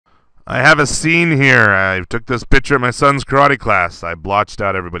I have a scene here. I took this picture at my son's karate class. I blotched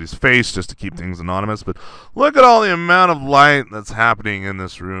out everybody's face just to keep things anonymous, but look at all the amount of light that's happening in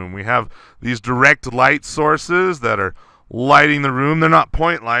this room. We have these direct light sources that are lighting the room. They're not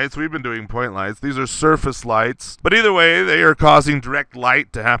point lights. We've been doing point lights. These are surface lights. But either way, they are causing direct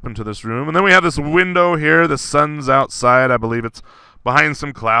light to happen to this room. And then we have this window here. The sun's outside. I believe it's behind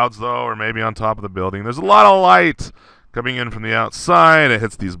some clouds, though, or maybe on top of the building. There's a lot of light coming in from the outside. It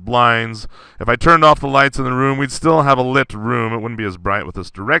hits these blinds. If I turned off the lights in the room, we'd still have a lit room. It wouldn't be as bright with this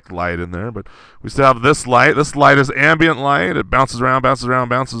direct light in there, but we still have this light. This light is ambient light. It bounces around, bounces around,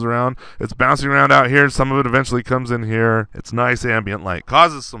 bounces around. It's bouncing around out here. Some of it eventually comes in here. It's nice ambient light.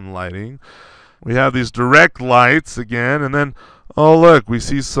 Causes some lighting. We have these direct lights again, and then, oh look, we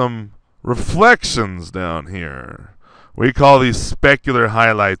see some reflections down here. We call these specular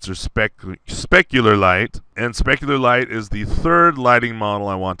highlights or specular light, and specular light is the third lighting model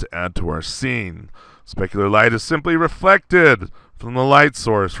I want to add to our scene. Specular light is simply reflected from the light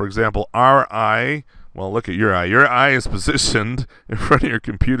source. For example, our eye, well, look at your eye. Your eye is positioned in front of your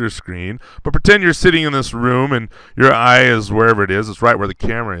computer screen, but pretend you're sitting in this room and your eye is wherever it is. It's right where the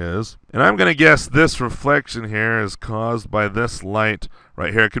camera is. And I'm going to guess this reflection here is caused by this light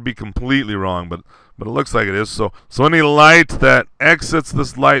right here. It could be completely wrong, but it looks like it is. So any light that exits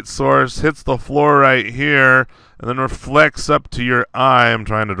this light source, hits the floor right here, and then reflects up to your eye. I'm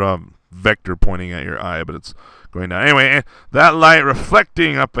trying to draw a vector pointing at your eye, but it's going down. Anyway, that light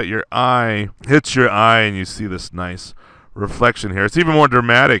reflecting up at your eye hits your eye, and you see this nice reflection here. It's even more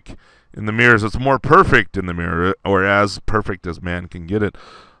dramatic in the mirrors. It's more perfect in the mirror, or as perfect as man can get it.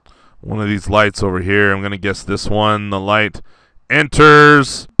 One of these lights over here, I'm going to guess this one. The light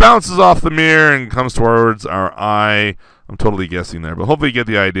enters, bounces off the mirror, and comes towards our eye. I'm totally guessing there, but hopefully you get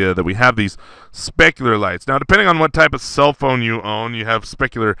the idea that we have these specular lights. Now, depending on what type of cell phone you own, you have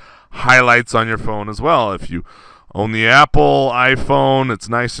specular highlights on your phone as well. If you own the Apple iPhone, it's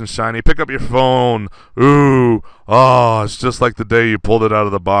nice and shiny. Pick up your phone. Ooh, oh, it's just like the day you pulled it out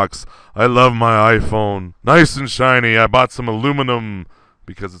of the box. I love my iPhone. Nice and shiny. I bought some aluminum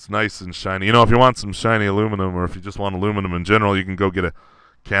because it's nice and shiny. You know, if you want some shiny aluminum, or if you just want aluminum in general, you can go get a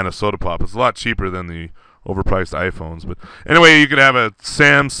can of soda pop. It's a lot cheaper than the overpriced iPhones. But anyway, you could have a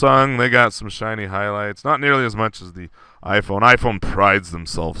Samsung. They got some shiny highlights. Not nearly as much as the iPhone. iPhone prides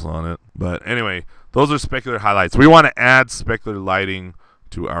themselves on it. But anyway, those are specular highlights. We want to add specular lighting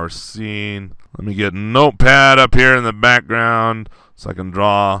to our scene. Let me get Notepad up here in the background so I can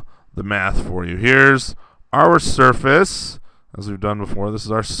draw the math for you. Here's our surface. As we've done before, this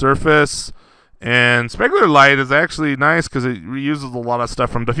is our surface. And specular light is actually nice because it reuses a lot of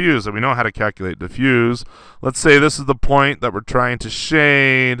stuff from diffuse, and we know how to calculate diffuse. Let's say this is the point that we're trying to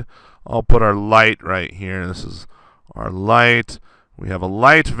shade. I'll put our light right here. This is our light. We have a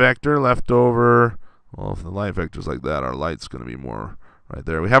light vector left over. Well, if the light vector is like that, our light's going to be more right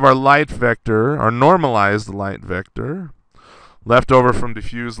there. We have our light vector, our normalized light vector, left over from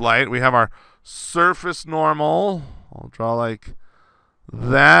diffuse light. We have our surface normal. I'll draw like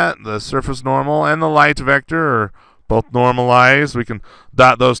that. The surface normal and the light vector are both normalized. We can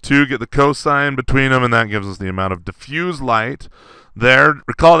dot those two, get the cosine between them, and that gives us the amount of diffuse light there.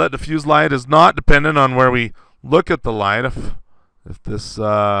 Recall that diffuse light is not dependent on where we look at the light. If this,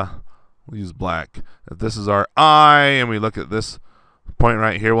 we'll use black. If this is our eye and we look at this point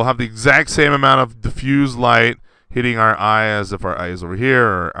right here, we'll have the exact same amount of diffuse light hitting our eye as if our eye is over here,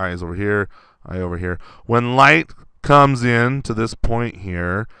 or our eye is over here, eye over here. When light comes in to this point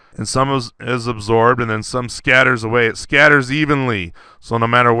here, and some is absorbed and then some scatters away, it scatters evenly. So no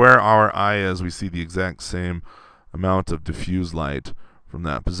matter where our eye is, we see the exact same amount of diffuse light from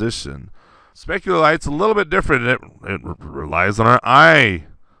that position. Specular light's a little bit different. It relies on our eye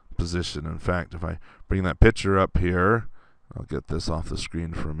position. In fact, if I bring that picture up here, I'll get this off the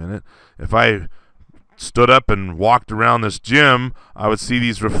screen for a minute. If I stood up and walked around this gym, I would see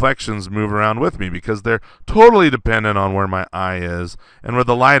these reflections move around with me because they're totally dependent on where my eye is and where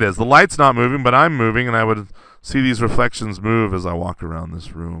the light is. The light's not moving, but I'm moving, and I would see these reflections move as I walk around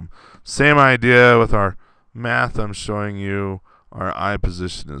this room. Same idea with our math I'm showing you. Our eye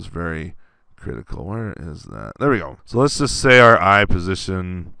position is very critical. Where is that? There we go. So let's just say our eye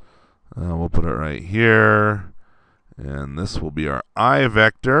position, we'll put it right here, and this will be our eye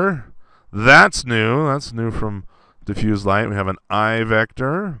vector. That's new. That's new from diffuse light. We have an eye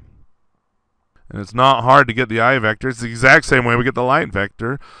vector. And it's not hard to get the I vector. It's the exact same way we get the light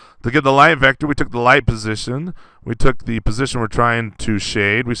vector. To get the light vector, we took the light position. We took the position we're trying to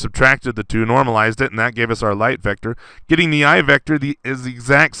shade. We subtracted the two, normalized it, and that gave us our light vector. Getting the I vector is the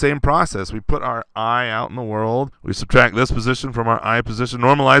exact same process. We put our I out in the world. We subtract this position from our I position,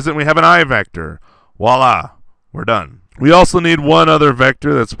 normalize it, and we have an I vector. Voila. We're done. We also need one other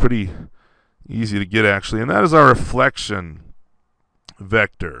vector that's pretty easy to get, actually, and that is our reflection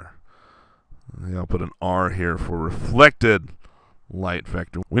vector. I'll put an R here for reflected light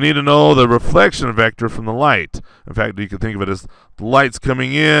vector. We need to know the reflection vector from the light. In fact, you can think of it as the light's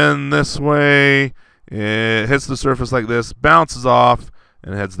coming in this way, it hits the surface like this, bounces off,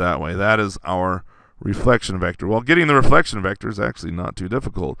 and heads that way. That is our reflection vector. Well, getting the reflection vector is actually not too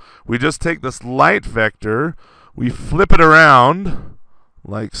difficult. We just take this light vector, we flip it around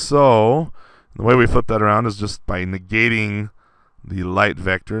like so. The way we flip that around is just by negating the light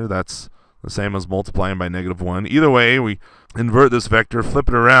vector. That's the same as multiplying by -1. Either way, we invert this vector, flip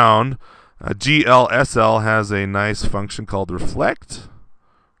it around. GLSL has a nice function called reflect.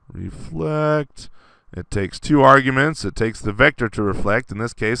 Reflect. It takes two arguments. It takes the vector to reflect. In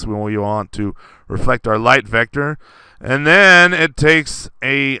this case, we want to reflect our light vector. And then it takes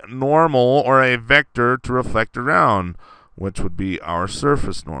a normal or a vector to reflect around, which would be our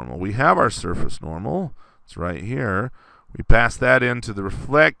surface normal. We have our surface normal. It's right here. We pass that into the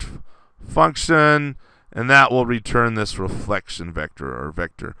reflect function, and that will return this reflection vector, or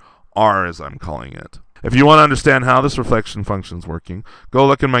vector R as I'm calling it. If you want to understand how this reflection function is working, go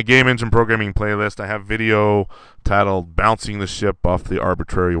look in my game engine programming playlist. I have video titled Bouncing the Ship Off the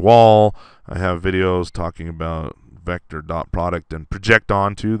Arbitrary Wall. I have videos talking about vector dot product and project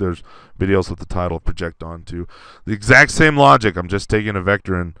onto. There's videos with the title project onto. The exact same logic. I'm just taking a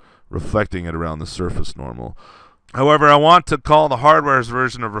vector and reflecting it around the surface normal. However, I want to call the hardware's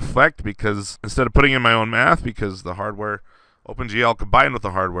version of reflect, because instead of putting in my own math, because the hardware, OpenGL combined with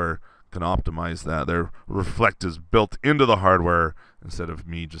the hardware, can optimize that. Their reflect is built into the hardware instead of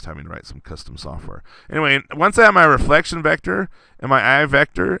me just having to write some custom software. Anyway, once I have my reflection vector and my I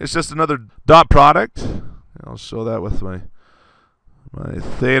vector, it's just another dot product. I'll show that with my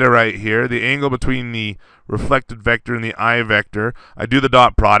theta right here, the angle between the reflected vector and the I vector. I do the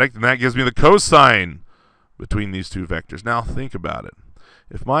dot product, and that gives me the cosine between these two vectors. Now think about it.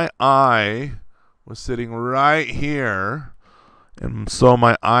 If my I was sitting right here, and so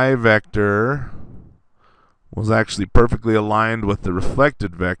my I vector was actually perfectly aligned with the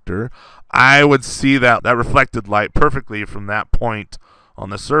reflected vector, I would see that reflected light perfectly from that point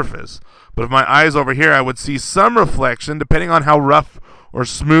on the surface. But if my I is over here, I would see some reflection depending on how rough or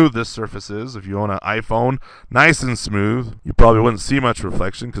smooth this surface is. If you own an iPhone, nice and smooth, you probably wouldn't see much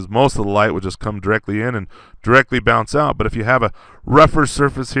reflection because most of the light would just come directly in and directly bounce out. But if you have a rougher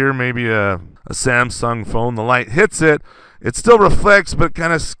surface here, maybe a Samsung phone, the light hits it, it still reflects, but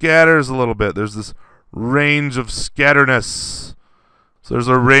kind of scatters a little bit. There's this range of scatterness. So there's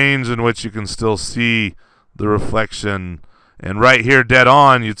a range in which you can still see the reflection. And right here, dead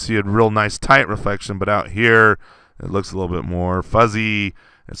on, you'd see a real nice tight reflection, but out here, it looks a little bit more fuzzy.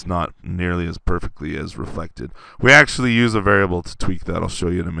 It's not nearly as perfectly as reflected. We actually use a variable to tweak that. I'll show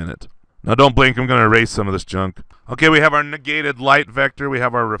you in a minute. Now don't blink, I'm going to erase some of this junk. Okay, we have our negated light vector, we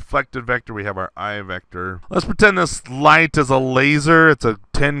have our reflected vector, we have our I vector. Let's pretend this light is a laser. It's a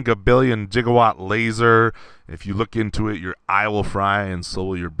 10 gabillion gigawatt laser. If you look into it, your eye will fry and so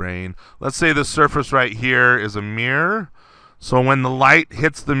will your brain. Let's say the surface right here is a mirror. So when the light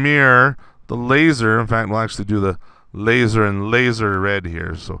hits the mirror, the laser, in fact, we'll actually do the laser and laser red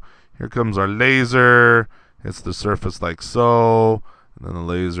here. So here comes our laser, hits the surface like so, and then the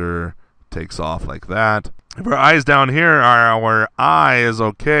laser takes off like that. If our eye's down here, our eye is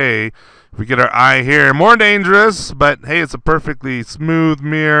okay. If we get our eye here, more dangerous, but hey, it's a perfectly smooth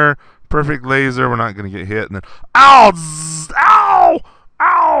mirror, perfect laser, we're not going to get hit. And then, ow, zzz, ow,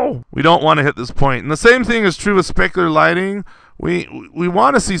 ow! We don't want to hit this point. And the same thing is true with specular lighting. We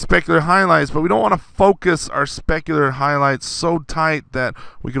want to see specular highlights, but we don't want to focus our specular highlights so tight that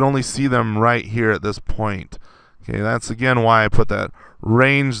we can only see them right here at this point. Okay, that's again why I put that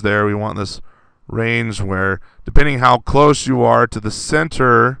range there. We want this range where, depending how close you are to the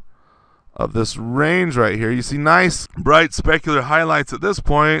center of this range right here, you see nice bright specular highlights at this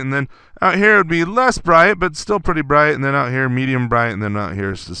point, and then out here it would be less bright but still pretty bright, and then out here medium bright, and then out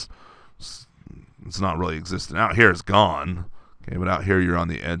here it's not really existent. Out here it's gone. Okay, but out here you're on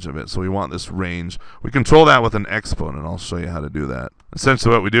the edge of it. So we want this range. We control that with an exponent. I'll show you how to do that.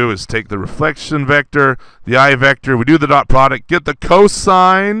 Essentially what we do is take the reflection vector, the I vector, we do the dot product, get the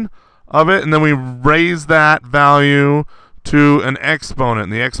cosine of it, and then we raise that value to an exponent.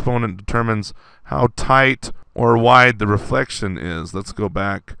 And the exponent determines how tight or wide the reflection is. Let's go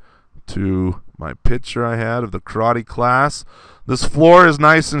back to my picture I had of the karate class. This floor is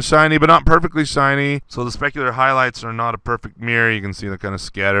nice and shiny, but not perfectly shiny. So the specular highlights are not a perfect mirror. You can see they're kind of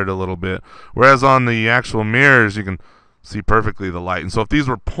scattered a little bit. Whereas on the actual mirrors, you can see perfectly the light. And so if these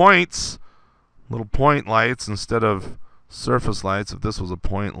were points, little point lights instead of surface lights, if this was a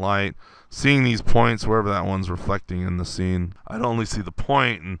point light, seeing these points wherever that one's reflecting in the scene, I'd only see the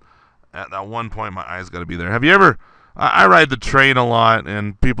point, and at that one point my eyes got to be there. Have you ever, I ride the train a lot,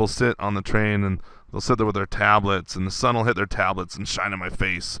 and people sit on the train and they'll sit there with their tablets, and the sun will hit their tablets and shine in my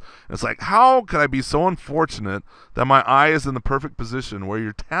face. And it's like, how could I be so unfortunate that my eye is in the perfect position where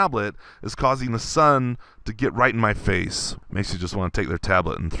your tablet is causing the sun to get right in my face? Makes you just want to take their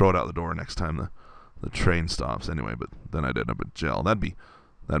tablet and throw it out the door next time the train stops. Anyway, but then I'd end up with gel. That'd be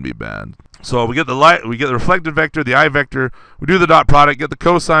bad. So we get the light, we get the reflected vector, the eye vector, we do the dot product, get the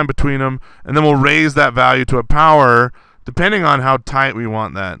cosine between them, and then we'll raise that value to a power depending on how tight we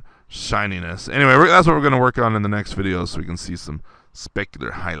want that shininess. Anyway, that's what we're going to work on in the next video, so we can see some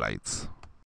specular highlights.